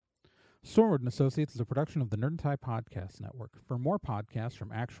Stormwood and Associates is a production of the Nerd and Tie Podcast Network. For more podcasts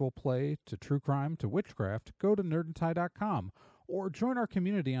from actual play to true crime to witchcraft, go to nerdandtie.com or join our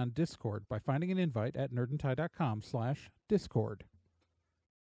community on Discord by finding an invite at nerdandtie.com/discord.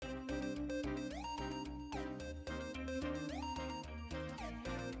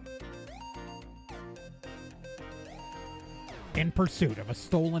 In pursuit of a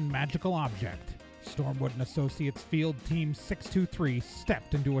stolen magical object, Stormwood and Associates Field Team 623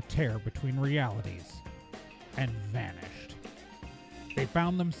 stepped into a tear between realities and vanished. They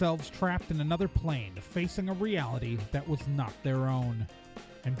found themselves trapped in another plane, facing a reality that was not their own,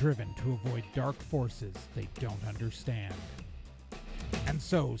 and driven to avoid dark forces they don't understand. And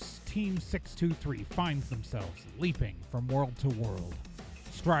so, Team 623 finds themselves leaping from world to world,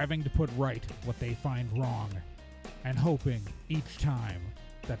 striving to put right what they find wrong, and hoping each time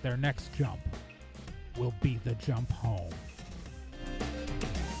that their next jump will be the jump home.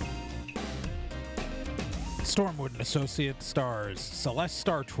 Stormwood and Associates stars Celeste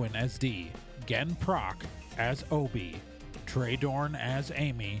Star Twin as Dee, Gen Proc as Obi, Trey Dorn as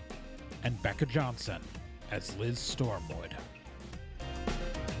Amy, and Becca Johnson as Liz Stormwood.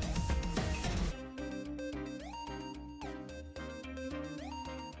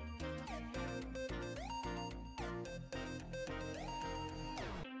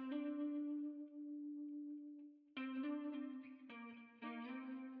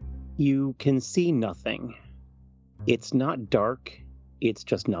 You can see nothing. It's not dark, it's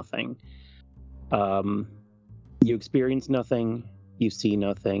just nothing. You experience nothing, you see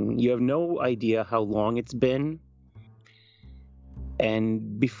nothing. You have no idea how long it's been.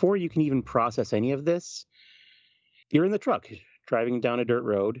 And before you can even process any of this, you're in the truck, driving down a dirt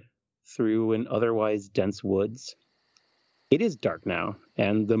road through an otherwise dense woods. It is dark now,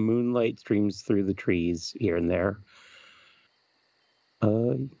 and the moonlight streams through the trees here and there.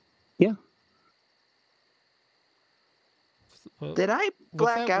 Yeah. Did I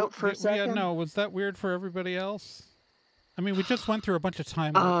black out for a second? Yeah, no, was that weird for everybody else? I mean, we just went through a bunch of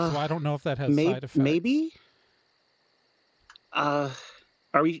time loops, so I don't know if that has side effects. Maybe. Are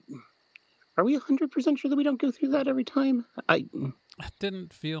we 100% sure that we don't go through that every time? It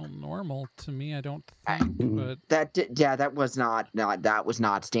didn't feel normal to me, I don't think. But that was not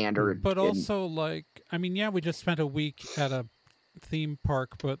standard. But also, we just spent a week at a theme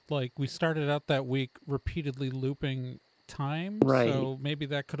park, but we started out that week repeatedly looping time, right? So maybe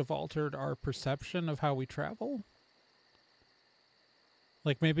that could have altered our perception of how we travel.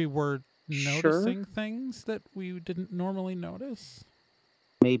 Maybe we're noticing things that we didn't normally notice.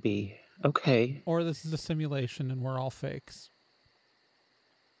 Maybe. Okay. Or this is a simulation and we're all fakes.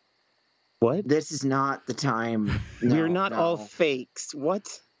 What? This is not the time. No, we're not all fakes.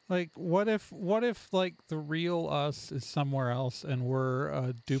 What? What if the real us is somewhere else and we're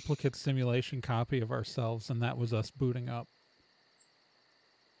a duplicate simulation copy of ourselves and that was us booting up?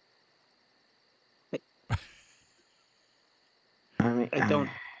 I don't...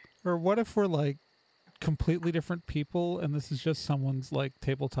 Or what if we're completely different people and this is just someone's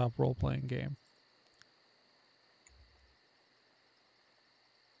tabletop role-playing game?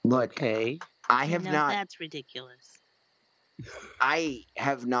 Look, okay. I have not... That's ridiculous. I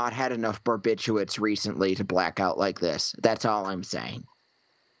have not had enough barbiturates recently to black out like this. That's all I'm saying.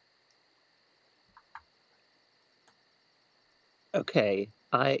 Okay,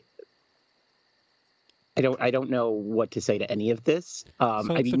 I don't know what to say to any of this.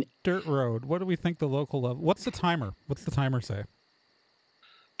 So it's a dirt road. What do we think the local level? What's the timer? What's the timer say?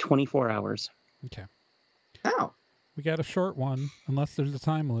 24 hours. Okay. Oh. We got a short one, unless there's a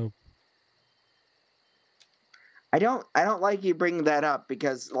time loop. I don't like you bringing that up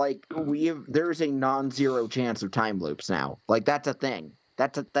because there's a non-zero chance of time loops now. That's a thing.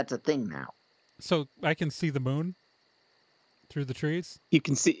 That's a thing now. So I can see the moon through the trees? You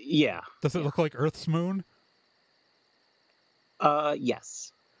can see, yeah. Does it look like Earth's moon?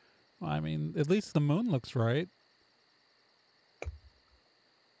 Yes. Well, I mean, at least the moon looks right.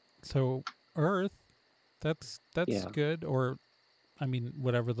 So Earth, that's good. Or, I mean,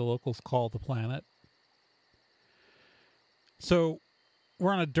 whatever the locals call the planet. So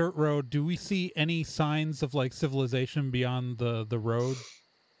we're on a dirt road. Do we see any signs of civilization beyond the road?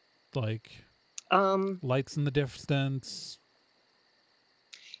 Lights in the distance?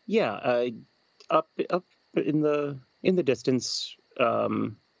 Yeah, up in the distance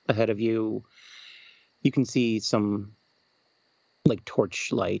ahead of you, you can see some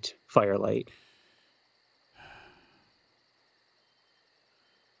torchlight, firelight.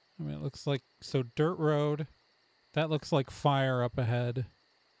 I mean, it looks dirt road. That looks like fire up ahead.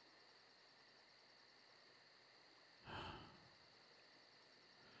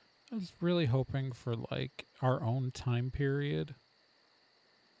 I was really hoping for, like, our own time period.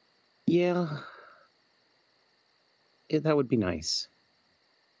 Yeah. That would be nice.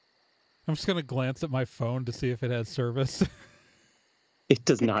 I'm just going to glance at my phone to see if it has service. It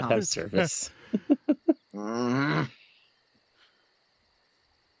does not have service.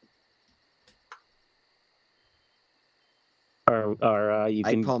 Are you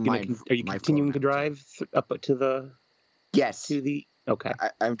continuing to drive up to the? Yes. To the. Okay.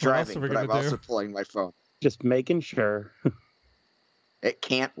 I'm driving, but I'm also pulling my phone. Just making sure. It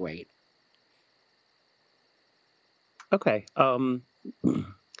can't wait. Okay.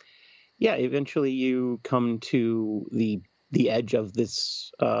 Yeah. Eventually, you come to the edge of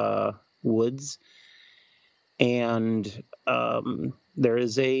this woods, and there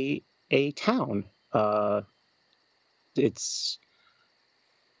is a town. It's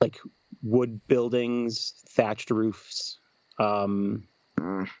like wood buildings, thatched roofs. There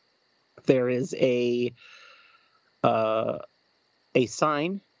is a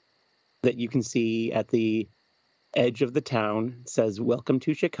sign that you can see at the edge of the town. It says, "Welcome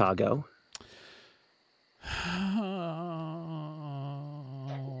to Chicago." Oh,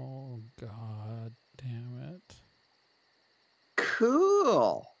 God damn it.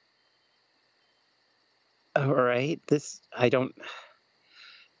 Cool. All right.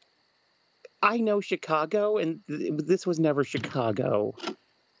 I know Chicago, and this was never Chicago.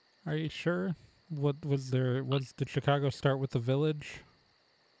 Are you sure? Did Chicago start with the village?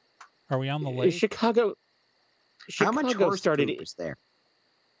 Are we on the lake? Chicago How much horse started poop is there?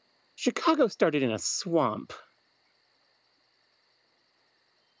 Chicago started in a swamp.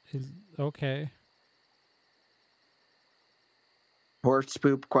 Okay. Horse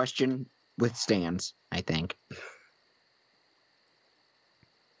poop question withstands, I think.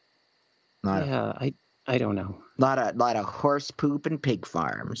 I don't know. Lot of horse poop and pig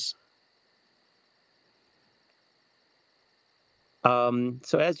farms.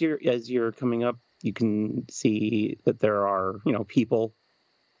 So as you're coming up, you can see that there are, people.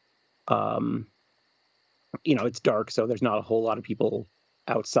 It's dark, so there's not a whole lot of people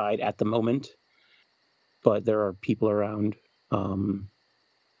outside at the moment, but there are people around. All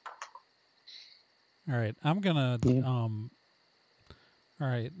right, I'm gonna. Yeah. All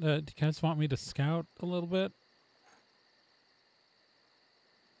right, do you guys want me to scout a little bit?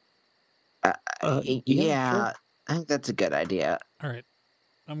 Yeah, sure. I think that's a good idea. All right,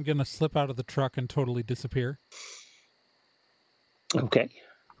 I'm gonna slip out of the truck and totally disappear. Okay.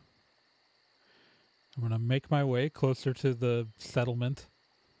 I'm gonna make my way closer to the settlement.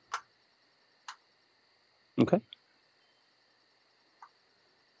 Okay.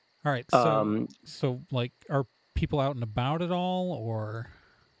 All right, so like, are people out and about at all, or?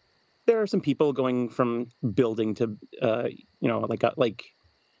 There are some people going from building to,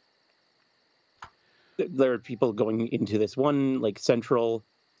 there are people going into this one central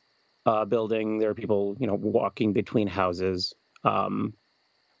building. There are people, walking between houses, going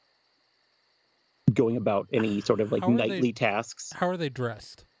about any sort of nightly tasks. How are they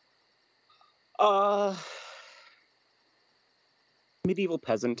dressed? Medieval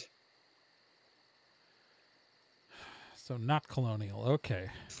peasant. So not colonial. Okay.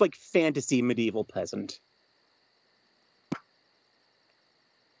 It's like fantasy medieval peasant.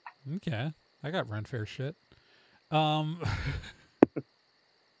 Okay. I got rent fair shit.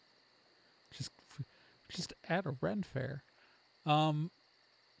 Just add a rent fair.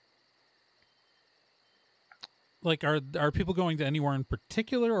 Like, are people going to anywhere in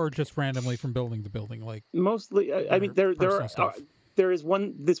particular, or just randomly from building to building? Like, mostly. I mean, there is this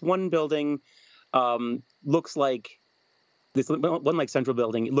one building. Looks like this one central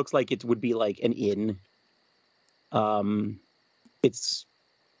building. It looks like it would be like an inn.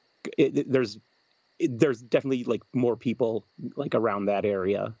 There's definitely more people around that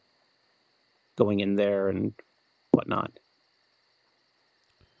area going in there and whatnot.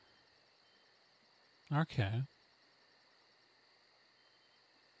 Okay.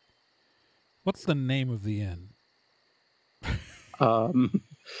 What's the name of the inn?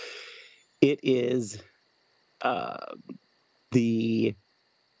 It is the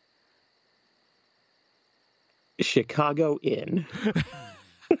Chicago Inn.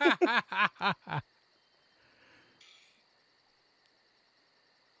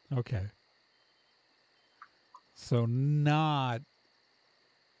 Okay. So not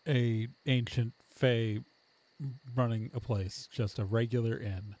a ancient fae running a place, just a regular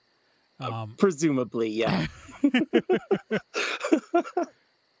inn. Presumably, yeah.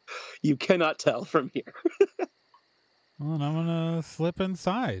 You cannot tell from here. Well, and I'm gonna slip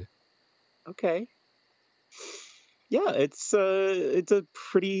inside. Okay. Yeah, it's a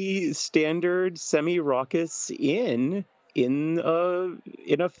pretty standard semi-raucous inn in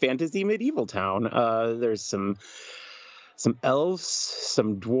a fantasy medieval town. There's some elves,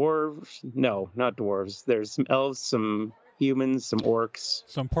 some dwarves. No, not dwarves. There's some elves, some humans, some orcs.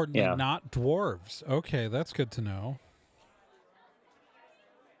 So importantly, Yeah. not dwarves. Okay, that's good to know.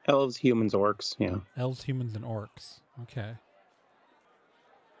 Elves, humans, orcs. Yeah. Elves, humans, and orcs. Okay.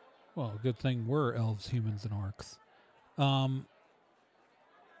 Well, good thing we're elves, humans, and orcs.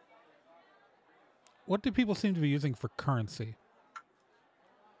 What do people seem to be using for currency?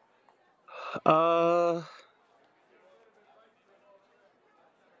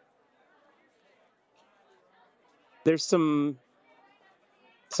 There's some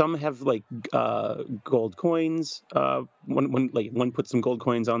have like gold coins. One puts some gold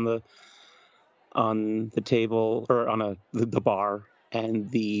coins on the table or on the bar, and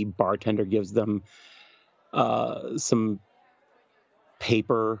the bartender gives them some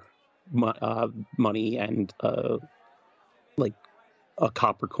paper money and like a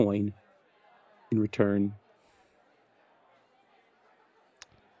copper coin in return.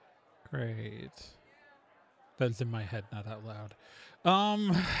 Great. That's in my head, not out loud.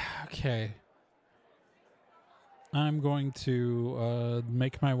 Okay. I'm going to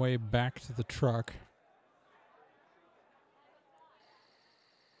make my way back to the truck.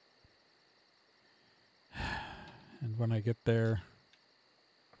 And when I get there,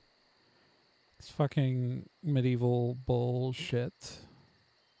 it's fucking medieval bullshit.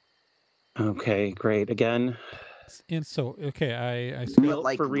 Okay, great. Again, And so, okay, I real,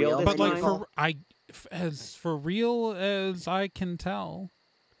 like for real, real but like medieval? as for real as I can tell,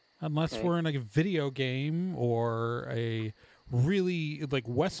 unless Okay. we're in a video game or a really like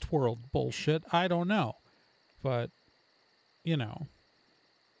Westworld bullshit, I don't know. But you know,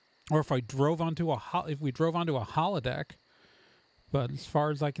 or if we drove onto a holodeck. But as far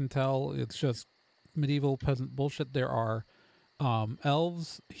as I can tell, it's just medieval peasant bullshit. There are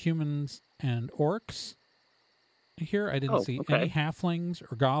elves, humans, and orcs. Here, I didn't see any halflings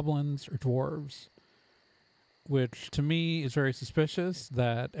or goblins or dwarves, which to me is very suspicious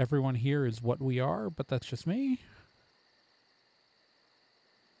that everyone here is what we are, but that's just me.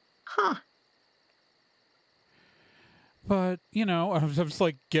 Huh. But, you know, I was just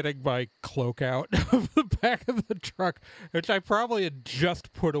like getting my cloak out of the back of the truck, which I probably had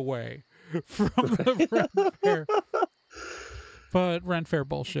just put away from the Ren Fair. But Ren Fair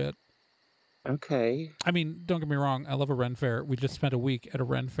bullshit. Okay. I mean, don't get me wrong. I love a Ren Fair. We just spent a week at a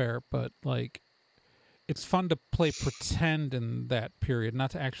Ren Fair, but like, it's fun to play pretend in that period,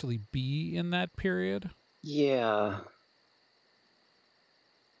 not to actually be in that period. Yeah.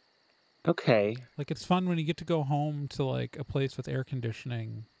 Okay. Like, it's fun when you get to go home to like a place with air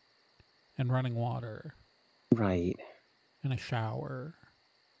conditioning and running water Right. and a shower.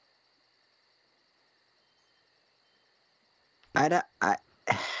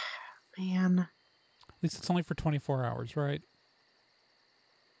 Man. At least it's only for 24 hours, right?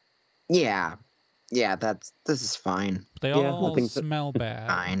 Yeah. Yeah, this is fine. They Yeah, all I think so. smell bad.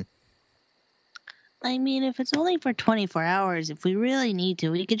 Fine. I mean, if it's only for 24 hours, if we really need to,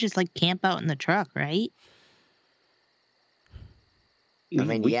 we could just like camp out in the truck, right? I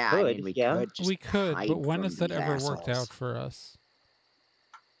mean, we yeah, could. I mean, we yeah. could. Just We could, hide but when from has that these ever worked assholes. out for us?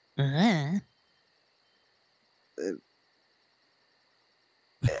 Uh,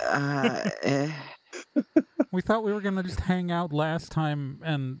 We thought we were going to just hang out last time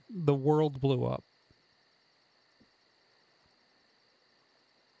and the world blew up.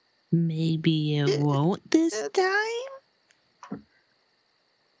 maybe it won't this time?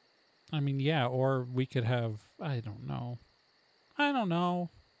 I mean, yeah, or we could have, I don't know. I'm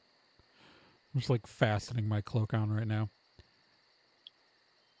just like fastening my cloak on right now.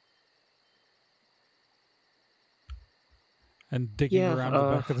 And digging around the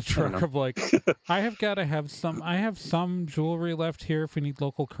back of the I don't truck. know. I'm like, I have some jewelry left here if we need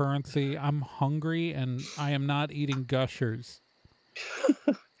local currency. I'm hungry and I am not eating gushers.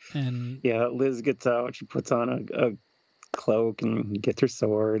 And Yeah, Liz gets out. She puts on a cloak and gets her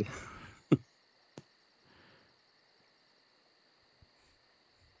sword.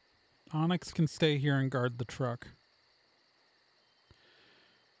 Onyx can stay here and guard the truck.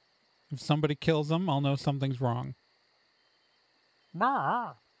 If somebody kills him, I'll know something's wrong.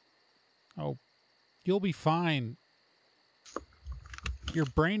 Oh, you'll be fine. Your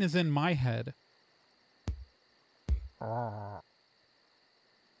brain is in my head.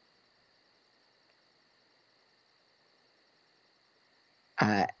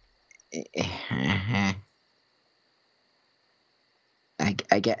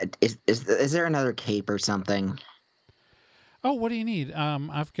 I get. Is there another cape or something? Oh, what do you need?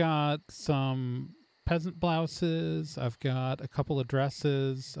 I've got some peasant blouses. I've got a couple of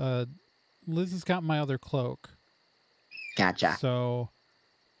dresses. Liz has got my other cloak. Gotcha. So,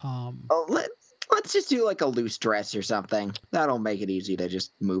 Oh, let's just do like a loose dress or something. That'll make it easy to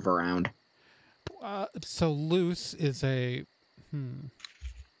just move around. so loose is a.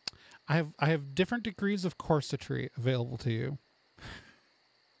 I have different degrees of corsetry available to you.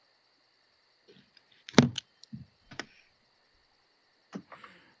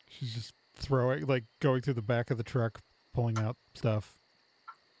 She's just going through the back of the truck, pulling out stuff.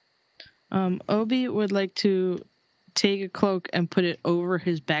 Obi would like to take a cloak and put it over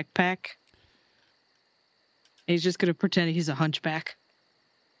his backpack. He's just going to pretend he's a hunchback.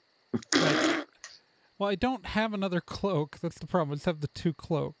 Well, I don't have another cloak. That's the problem. I just have the 2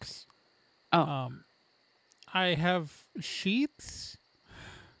 cloaks. Oh. I have sheets.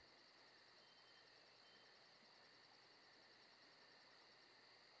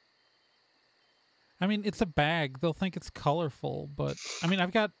 I mean, it's a bag. They'll think it's colorful, but I mean,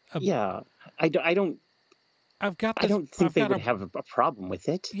 I've got a... Yeah, I don't think they would have a problem with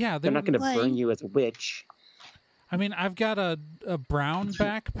it. Yeah, they're not going to like... burn you as a witch. I mean, I've got a brown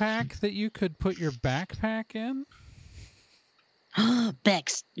backpack that you could put your backpack in.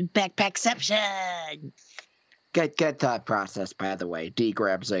 Backpackception. Good thought process, by the way. D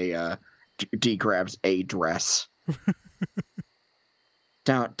grabs a dress.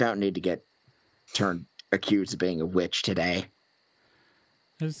 Don't need to get turned accused of being a witch today.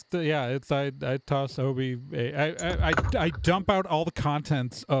 I toss Obi I dump out all the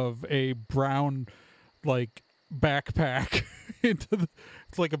contents of a brown backpack into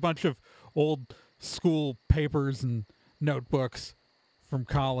it's like a bunch of old school papers and notebooks from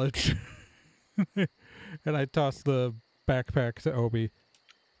college. And I toss the backpack to Obi,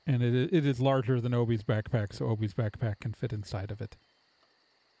 and it is larger than Obi's backpack, so Obi's backpack can fit inside of it.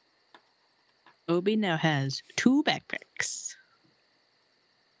 Obi now has 2 backpacks.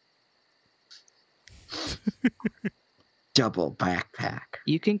 Double backpack.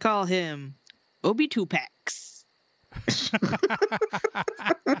 You can call him Obi 2 Packs.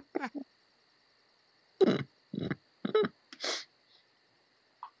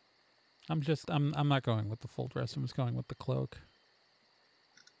 I'm not going with the full dress. I'm just going with the cloak.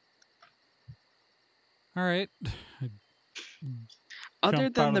 All right. Other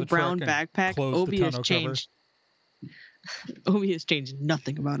than the brown backpack, Obi has tonneau changed. Obi has changed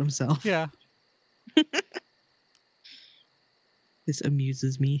nothing about himself. Yeah. This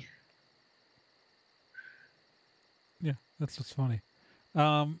amuses me. Yeah, that's what's funny.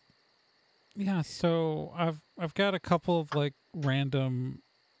 Yeah, so I've got a couple of random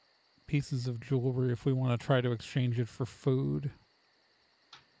pieces of jewelry if we want to try to exchange it for food.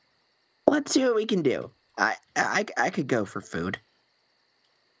 Let's see what we can do. I could go for food.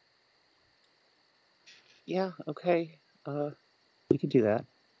 Yeah, okay. We could do that.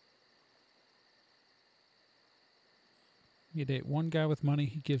 You date one guy with money,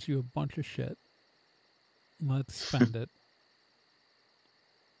 he gives you a bunch of shit. Let's spend it.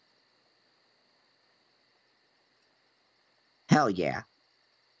 Hell yeah.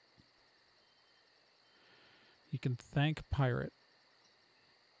 You can thank Pirate.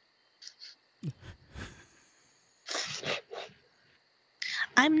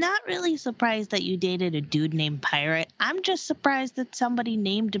 I'm not really surprised that you dated a dude named Pirate. I'm just surprised that somebody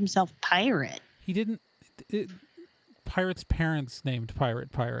named himself Pirate. He didn't... Pirate's parents named Pirate.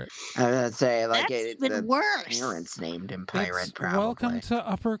 I was gonna say, That's even worse. Parents named him Pirate, It's probably. welcome to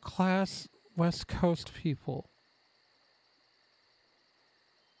upper class West Coast people.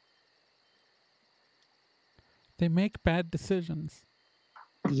 They make bad decisions.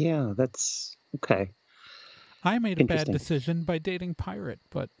 Yeah, that's okay. I made a bad Interesting. decision by dating Pirate,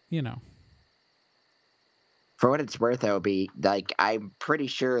 but For what it's worth, Obi, I'm pretty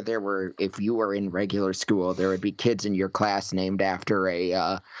sure if you were in regular school, there would be kids in your class named after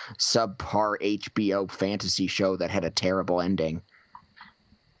a subpar HBO fantasy show that had a terrible ending.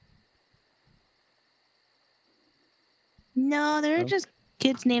 No, they're just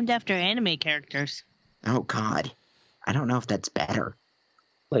kids named after anime characters. Oh, God. I don't know if that's better.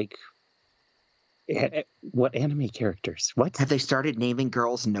 What anime characters? What? Have they started naming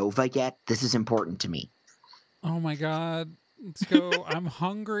girls Nova yet? This is important to me. oh my god, let's go. I'm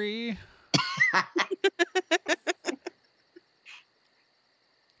hungry. I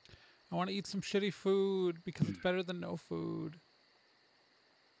want to eat some shitty food because it's better than no food.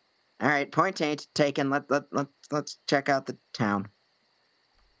 All right, point ain't taken. Let's check out the town.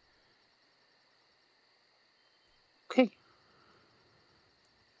 Okay.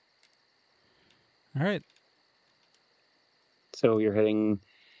 All right. So you're heading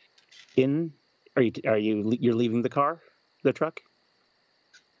in. You're leaving the truck?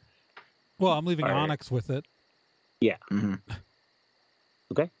 Well, I'm leaving All right. Onyx with it. Yeah. hmm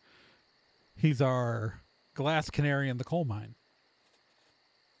Okay. He's our glass canary in the coal mine.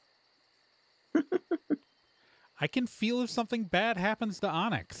 I can feel if something bad happens to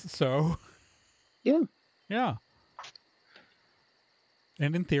Onyx, so Yeah. yeah.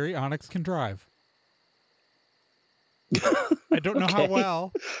 And in theory, Onyx can drive. I don't know how Okay.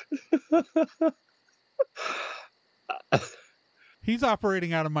 well. He's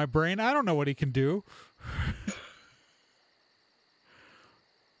operating out of my brain. I don't know what he can do.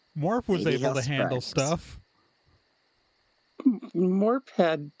 Morph was Maybe able to he'll handle practice. stuff. Morp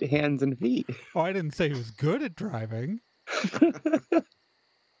had hands and feet. Oh, I didn't say he was good at driving.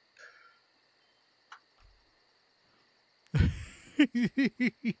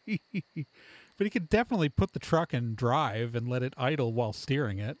 But he could definitely put the truck in drive and let it idle while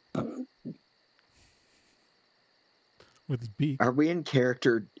steering it. With his beak. Are we in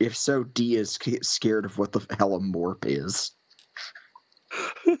character? If so, D is scared of what the hell a morp is.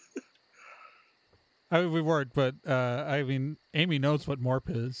 I mean, we weren't, but I mean, Amy knows what Morp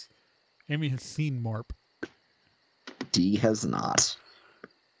is. Amy has seen Morp. D has not.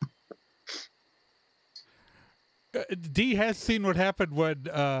 D has seen what happened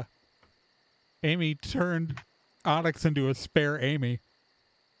when Amy turned Onyx into a spare Amy.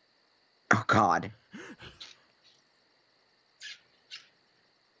 Oh God.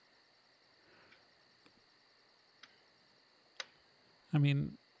 I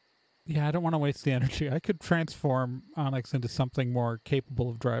mean, yeah, I don't want to waste the energy. I could transform Onyx into something more capable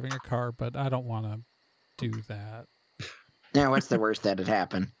of driving a car, but I don't want to do that. Now, what's the worst that'd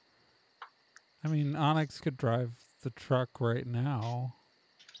happen? I mean, Onyx could drive the truck right now,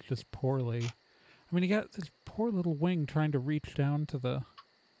 just poorly. I mean, he got this poor little wing trying to reach down to the...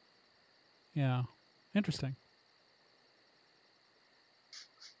 Yeah, interesting.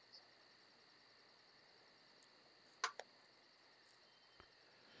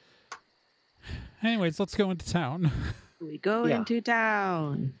 Anyways, let's go into town. We go Yeah. into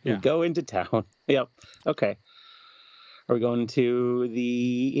town. Yeah. We go into town. Yep. Okay. Are we going to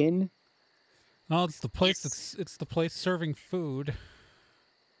the inn? Oh, it's the place it's the place serving food.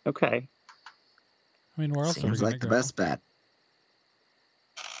 Okay. I mean, where else are we Seems gonna like the go? best bet.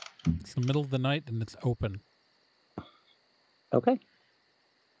 It's the middle of the night and it's open. Okay.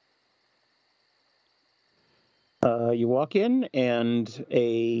 You walk in and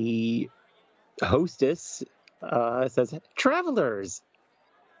a hostess says, "Travelers,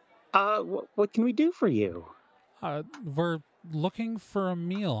 what can we do for you?" We're looking for a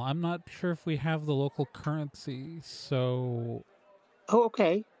meal. I'm not sure if we have the local currency, so Oh,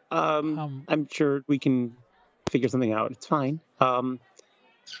 okay. I'm sure we can figure something out. It's fine. Oh,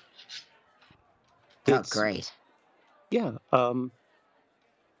 It's- great. Yeah.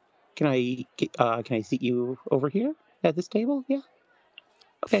 Can I seat you over here at this table? Yeah.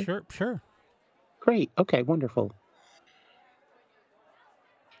 Okay. sure. Great. Okay. Wonderful.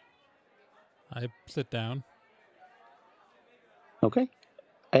 I sit down. Okay.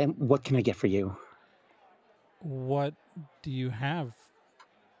 And what can I get for you? What do you have?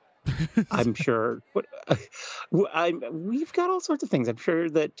 I'm sure. We've got all sorts of things. I'm sure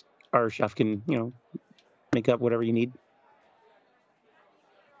that our chef can, make up whatever you need.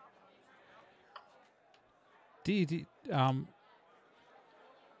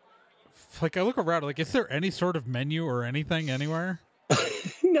 Like I look around, like, is there any sort of menu or anything anywhere?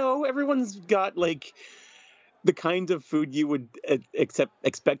 No, everyone's got like the kinds of food you would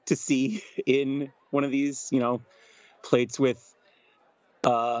expect to see in one of these, plates with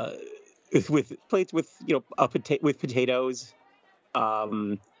plates with with potatoes,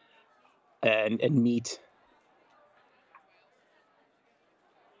 and meat.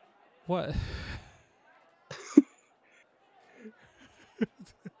 What?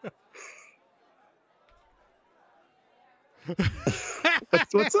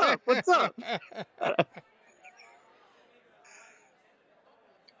 What's up? What's up?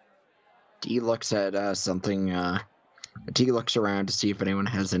 D looks at something. D looks around to see if anyone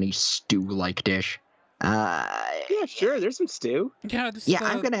has any stew-like dish. Yeah, sure. There's some stew. Yeah, just, Yeah,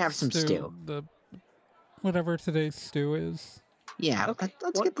 I'm gonna have some stew. The whatever today's stew is. Yeah, Okay.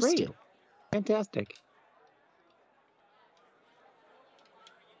 let's Well, get the great. stew. Fantastic.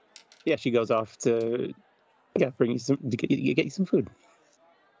 Yeah, she goes off to bring you to get you some food.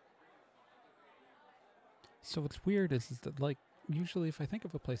 So what's weird is that, like, usually if I think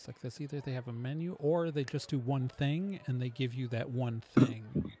of a place like this, either they have a menu or they just do one thing and they give you that one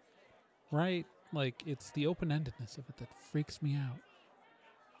thing, right? Like, it's the open-endedness of it that freaks me out.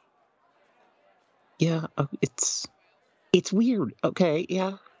 Yeah, it's weird. Okay,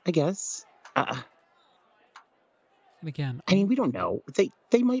 yeah, I guess. And again, I mean, we don't know.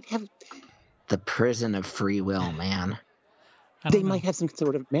 They might have The prison of free will, man. they might have some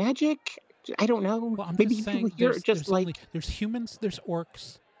sort of magic. I don't know. Well, I'm Maybe just people saying, here are there's just like only, there's humans, there's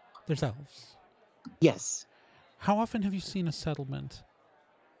orcs, there's elves. yes. How often have you seen a settlement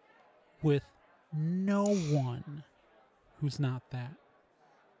with no one who's not that?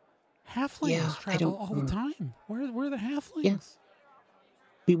 Halflings Yeah, I travel don't- all the time. Where are the halflings?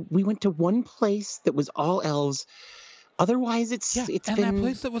 Yeah. We went to one place that was all elves. Otherwise, it's Yeah, it's and been that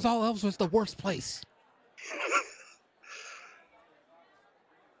place that was all elves was the worst place.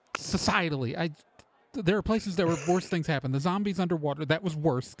 Societally, there are places that were worse things happen. The zombies underwater, that was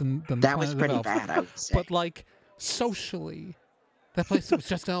worse than That was Planet of pretty Elves. bad, I would say. But like socially, that place that was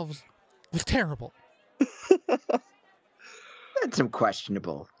just elves was terrible. That's some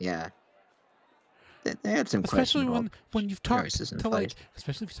questionable, yeah. They had some Especially questionable when you've talked choices in to place.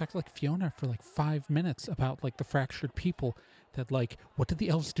 especially if you talk to like Fiona for like 5 minutes about like the fractured people, that like, what did the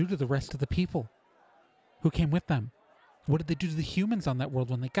elves do to the rest of the people who came with them? What did they do to the humans on that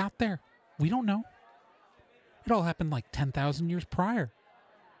world when they got there? We don't know. It all happened like 10,000 years prior.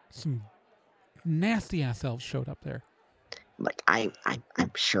 Some nasty ass elves showed up there. Like I'm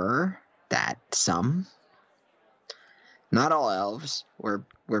sure that some, not all elves were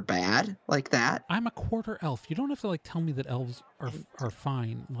bad like that. I'm a quarter elf. You don't have to like tell me that elves are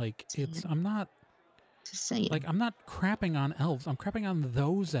fine. Like I'm not Just saying. like I'm not crapping on elves. I'm crapping on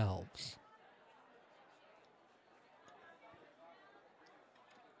those elves.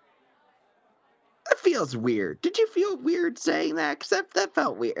 That feels weird. Did you feel weird saying that? Because that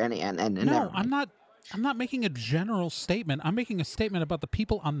felt weird. And No, never I'm mind. not making a general statement. I'm making a statement about the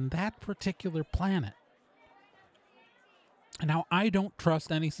people on that particular planet. And now I don't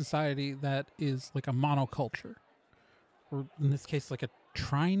trust any society that is like a monoculture, or in this case, like a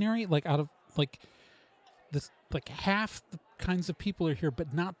trinary. Like out of like this, like half the kinds of people are here,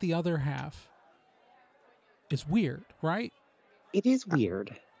 but not the other half. Is weird, right? It is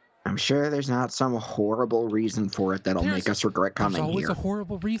weird. I'm sure there's not some horrible reason for it that'll make us regret There's coming always here. a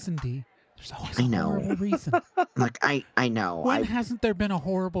horrible reason, D. There's always I a know. horrible reason. Like I know. When hasn't there been a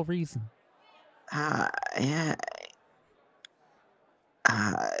horrible reason? Yeah.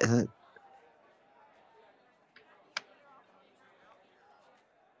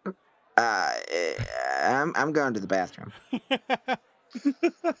 I'm going to the bathroom.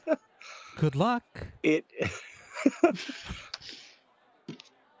 Good luck. It.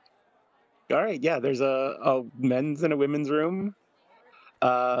 All right, yeah. There's a men's and a women's room.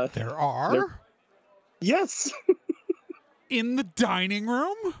 There are Yes. in the dining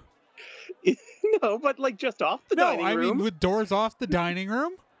room. No, but like just off the No, dining I room. mean with doors off the dining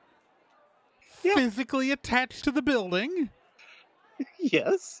room, Yeah. physically attached to the building.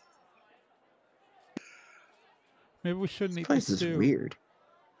 Yes. Maybe we shouldn't This eat the place is stew. weird.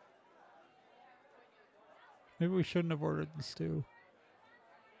 Maybe we shouldn't have ordered the stew.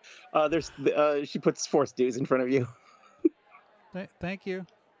 There's she puts 4 stews in front of you. Thank you.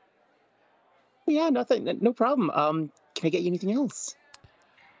 Yeah, nothing, no problem. Can I get you anything else?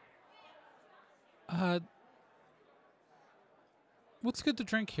 What's good to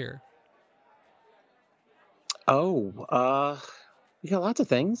drink here? Oh, we got lots of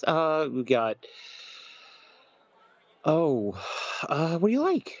things. We got. Oh, what do you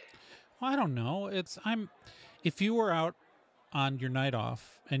like? Well, I don't know. If you were out on your night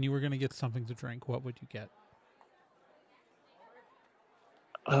off and you were going to get something to drink, what would you get?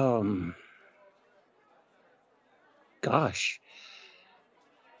 Gosh.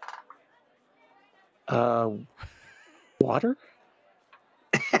 Water?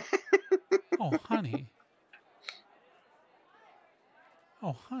 Oh, honey.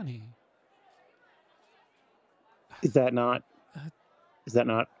 Oh, honey. Is that not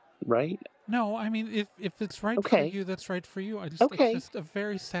right? No, I mean, if it's right Okay. for you, that's right for you. Okay. It's just a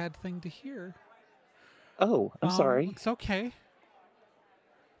very sad thing to hear. Oh, I'm sorry. It's okay.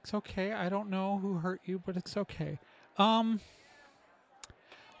 It's okay. I don't know who hurt you, but it's okay.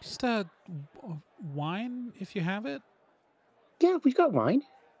 Just wine if you have it. Yeah, we've got wine.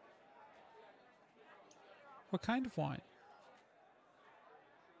 What kind of wine?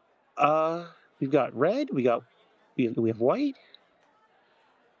 We've got red. We have white.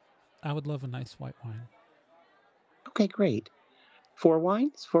 I would love a nice white wine. Okay, great. 4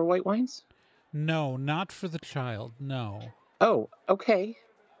 wines? 4 white wines? No, not for the child. No. Oh, okay.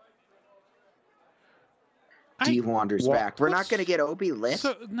 D wanders back. We're not going to get Obi lit.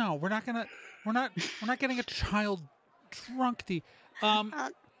 So no, we're not gonna. We're not getting a child drunk. Uh,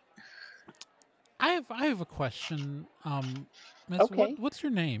 I have a question. Miss, Okay. what's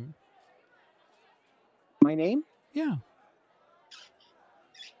your name? My name? Yeah.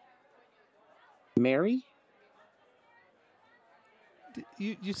 Mary?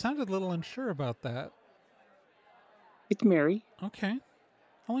 You sounded a little unsure about that. It's Mary. Okay.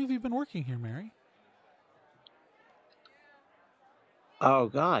 How long have you been working here, Mary? Oh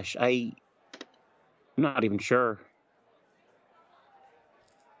gosh, I'm not even sure.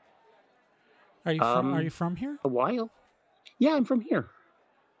 Are you from here? A while. Yeah, I'm from here.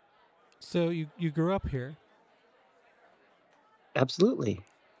 So you grew up here. Absolutely.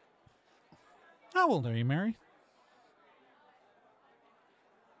 How old are you, Mary?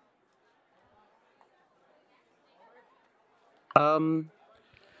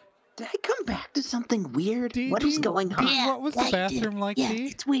 Did I come back to something weird? Dee, What is going on? yeah, what was the you bathroom did. like, Yeah, Dee?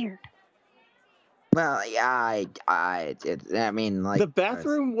 it's weird. Well, yeah, I mean, like The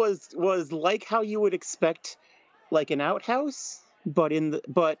bathroom was like how you would expect, like an outhouse, but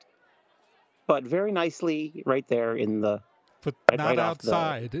but very nicely right there in the But right not off the-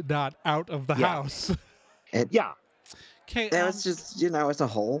 outside, not out of the Yeah. house. yeah. Okay, It was just, it's a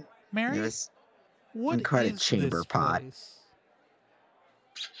hole. Mary, It was, what quite a is chamber this pot. place?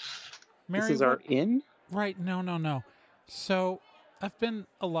 Mary, This is our inn. right? No. So I've been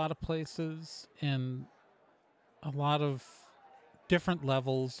a lot of places in a lot of different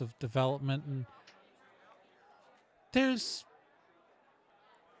levels of development, and did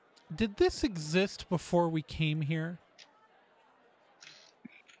this exist before we came here?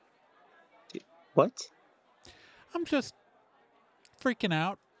 What? I'm just freaking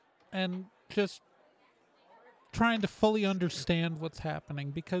out and just trying to fully understand what's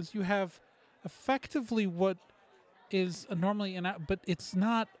happening, because you have effectively what is normally but it's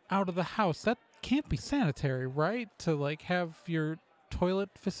not out of the house. That can't be sanitary, right? To like have your toilet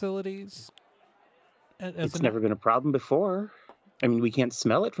facilities as It's never been a problem before. I mean, we can't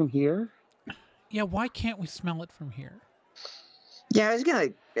smell it from here. Yeah, why can't we smell it from here? Yeah, I was gonna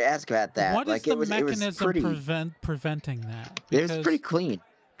ask about that. What is like, the it was mechanism pretty, preventing that? it was Because pretty clean.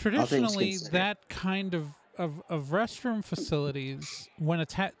 traditionally, considered. that kind of restroom facilities, when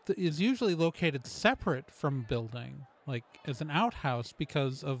is usually located separate from building, like as an outhouse,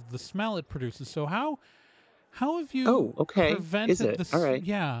 because of the smell it produces. So how have you okay. prevented Is it? this? All right.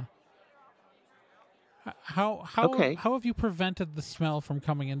 Yeah. How Okay. how have you prevented the smell from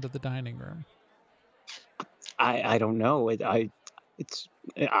coming into the dining room? I don't know. I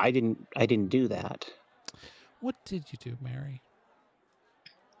didn't do that. What did you do, Mary?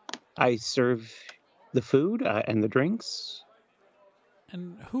 I serve the food and the drinks.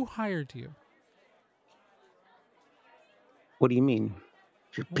 And who hired you? What do you mean?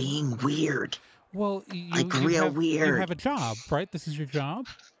 You're being weird. Well, you real have, You weird. have a job, right? This is your job.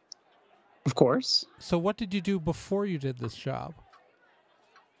 Of course. So what did you do before you did this job?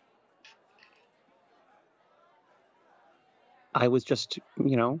 I was just,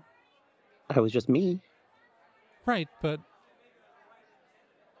 I was just me. Right, but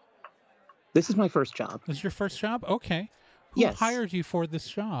This is my first job. this is your first job? Okay. Who Yes. hired you for this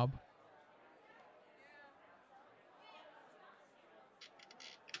job?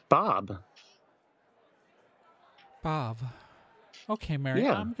 Bob. Bob. Okay, Mary,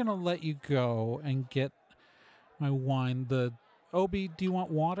 Yeah. I'm going to let you go and get my wine. Obi, do you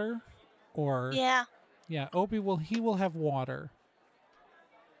want water? Or Yeah. Yeah, Obi will have water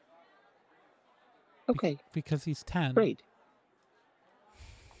Okay. because he's 10. Great.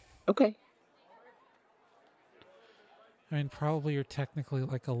 Okay. I mean, probably you're technically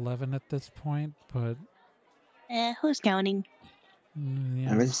like 11 at this point, but Who's counting?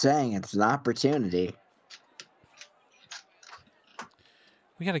 yeah. I was saying it's an opportunity.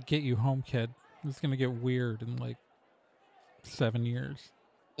 We got to get you home, kid. It's going to get weird in like 7 years.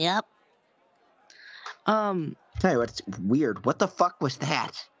 Yep. Tell you what's weird. What the fuck was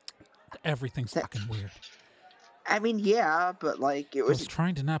that? Everything's fucking weird. I mean, yeah, but like it I was was.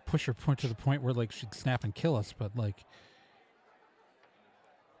 trying to not push her point to the point where like she'd snap and kill us, but like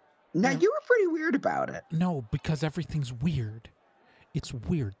No, Yeah. you were pretty weird about it. no, because everything's weird. It's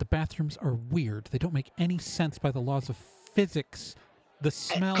weird. The bathrooms are weird. They don't make any sense by the laws of physics. The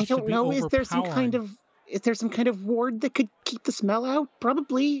smell I should don't be know. Is there some kind overpowering. of ward that could keep the smell out?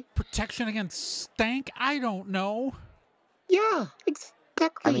 Probably. Protection against stank? I don't know. Yeah. Exactly.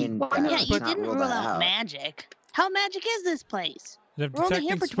 I mean, Why Yeah, Yeah, not? let's you not didn't rule rule that out out. magic. How magic is this place? I'm We're only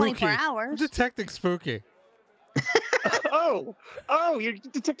here detecting for 24 spooky. I'm hours. detecting spooky. Oh, you're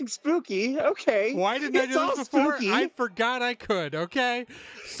detecting spooky. Okay. Why didn't I It's do all this before? spooky. I forgot I could, okay?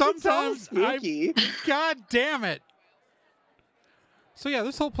 It's all Sometimes spooky. God damn it. So yeah,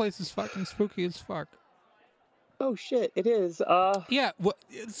 this whole place is fucking spooky as fuck. Oh shit, it is. Yeah,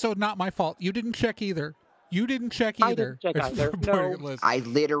 so not my fault. You didn't check either. You didn't check I either. didn't check It's either, pointing no. at Liz. I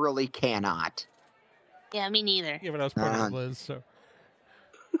literally cannot. Yeah, me neither. Yeah, but I was pointing at Liz, so.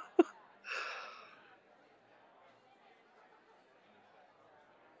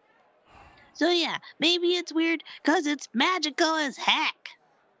 So yeah, maybe it's weird because it's magical as heck.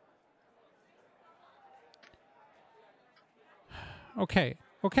 Okay.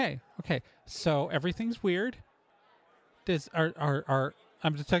 So everything's weird.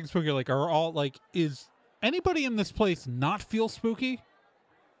 I'm detecting spooky. Like, are all like? Is anybody in this place not feel spooky?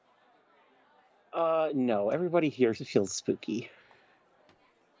 No. Everybody here feels spooky.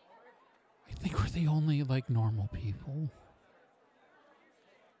 I think we're the only like normal people.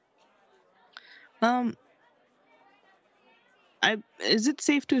 Is it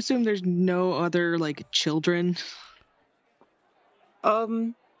safe to assume there's no other like children?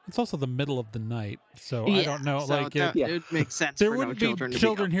 It's also the middle of the night, so I don't know. So Like, it would make sense. there for wouldn't no be children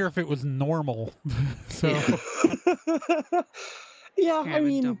children here if it was normal. So Yeah, Kind I of a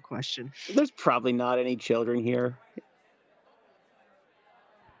mean, dumb question. there's probably not any children here.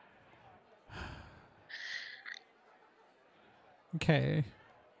 okay.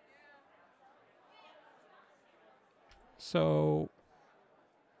 So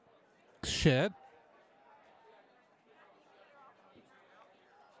shit.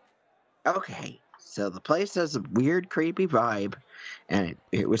 Okay, so the place has a weird, creepy vibe, and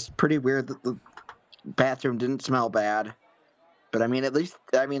it was pretty weird that the bathroom didn't smell bad. But I mean, at least,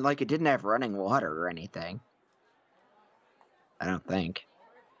 like, it didn't have running water or anything. I don't think.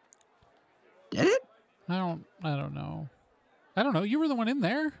 Did it? I don't know. I don't know. You were the one in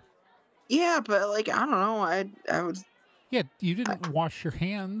there. Yeah, but like, I don't know. I was. Yeah, you didn't wash your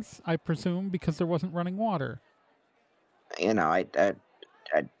hands, I presume, because there wasn't running water. You know, I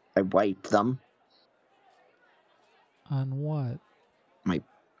wiped them. On what?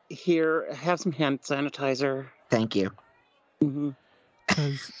 Here, have some hand sanitizer. Thank you. Mm-hmm.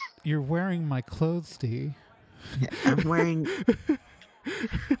 Because you're wearing my clothes, Dee. I'm wearing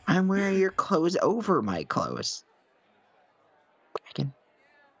your clothes over my clothes. I can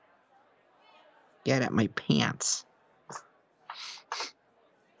get at my pants.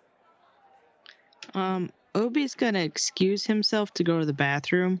 Obi's gonna excuse himself to go to the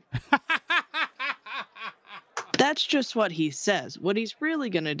bathroom. That's just what he says. What he's really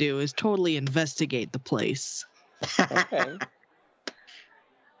gonna do is totally investigate the place Okay.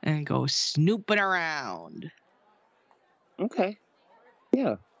 and go snooping around. Okay.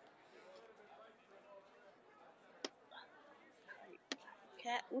 Yeah.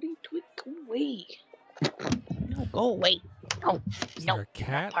 Cat, what are you doing? Go away. No, go away. No, Is no, there a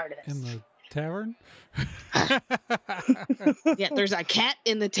cat part of this. in the tavern? Yeah, there's a cat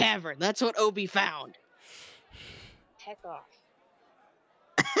in the tavern. That's what Obi found. Heck off.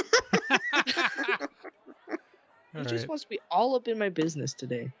 He All just right. wants to be all up in my business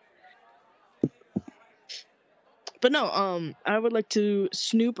today. But no, I would like to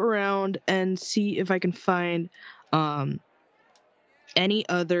snoop around and see if I can find any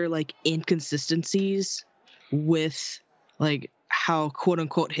other like inconsistencies with like how quote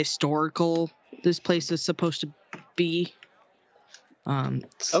unquote historical this place is supposed to be.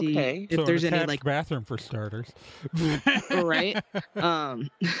 See Okay. if So there's an any attached like bathroom for starters. right.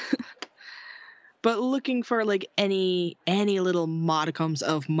 But looking for like any little modicums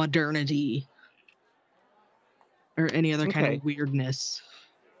of modernity or any other kind Okay. of weirdness.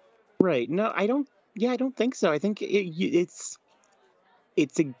 Right. No, I don't. Yeah, I don't think so. I think it's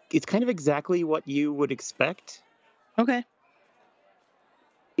kind of exactly what you would expect. Okay.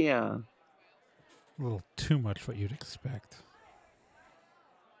 Yeah. A little too much what you'd expect.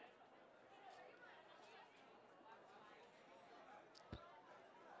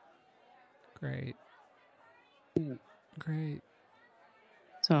 Great. Great.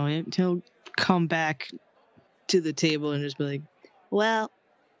 So he'll come back to the table and just be like, Well,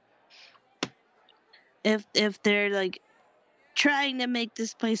 if they're like trying to make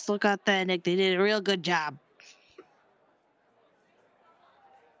this place look authentic, they did a real good job.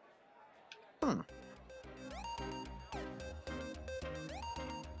 Hmm.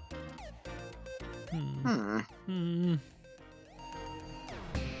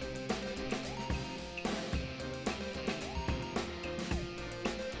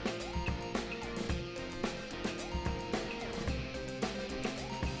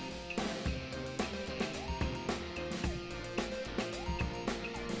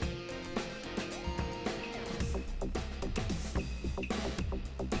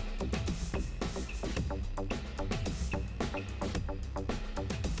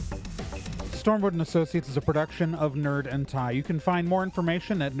 Stormwood and Associates is a production of Nerd and Tie. You can find more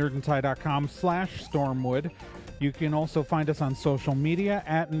information at nerdandtie.com/Stormwood. You can also find us on social media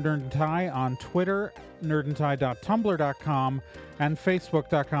at Nerd and Tie on Twitter, nerdandtie.tumblr.com, and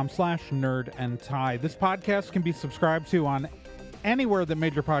facebook.com/nerdandtie. This podcast can be subscribed to on anywhere that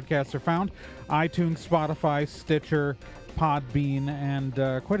major podcasts are found: iTunes, Spotify, Stitcher, Podbean, and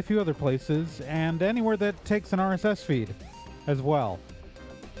quite a few other places, and anywhere that takes an RSS feed as well.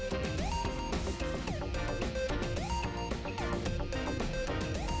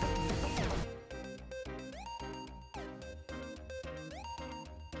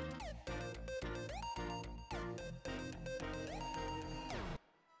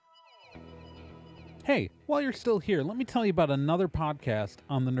 Hey, while you're still here, let me tell you about another podcast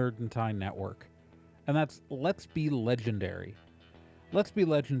on the Nerd and Tie Network, and that's Let's Be Legendary. Let's Be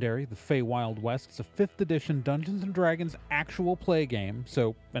Legendary, the Feywild West, is a 5th edition Dungeons & Dragons actual play game.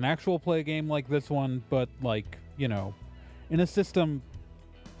 So, an actual play game like this one, but like, in a system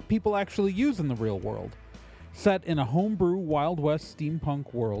people actually use in the real world. Set in a homebrew Wild West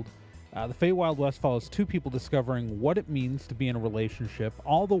steampunk world, the Feywild West follows two people discovering what it means to be in a relationship,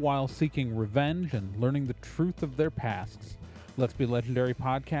 all the while seeking revenge and learning the truth of their pasts. Let's Be Legendary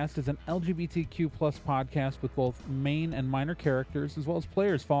podcast is an LGBTQ+ podcast with both main and minor characters, as well as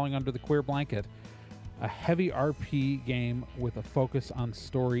players falling under the queer blanket. A heavy RP game with a focus on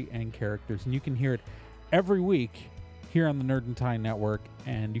story and characters. And you can hear it every week here on the Nerd and Tie Network,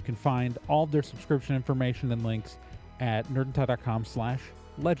 and you can find all of their subscription information and links at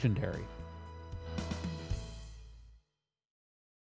nerdandtie.com/legendary.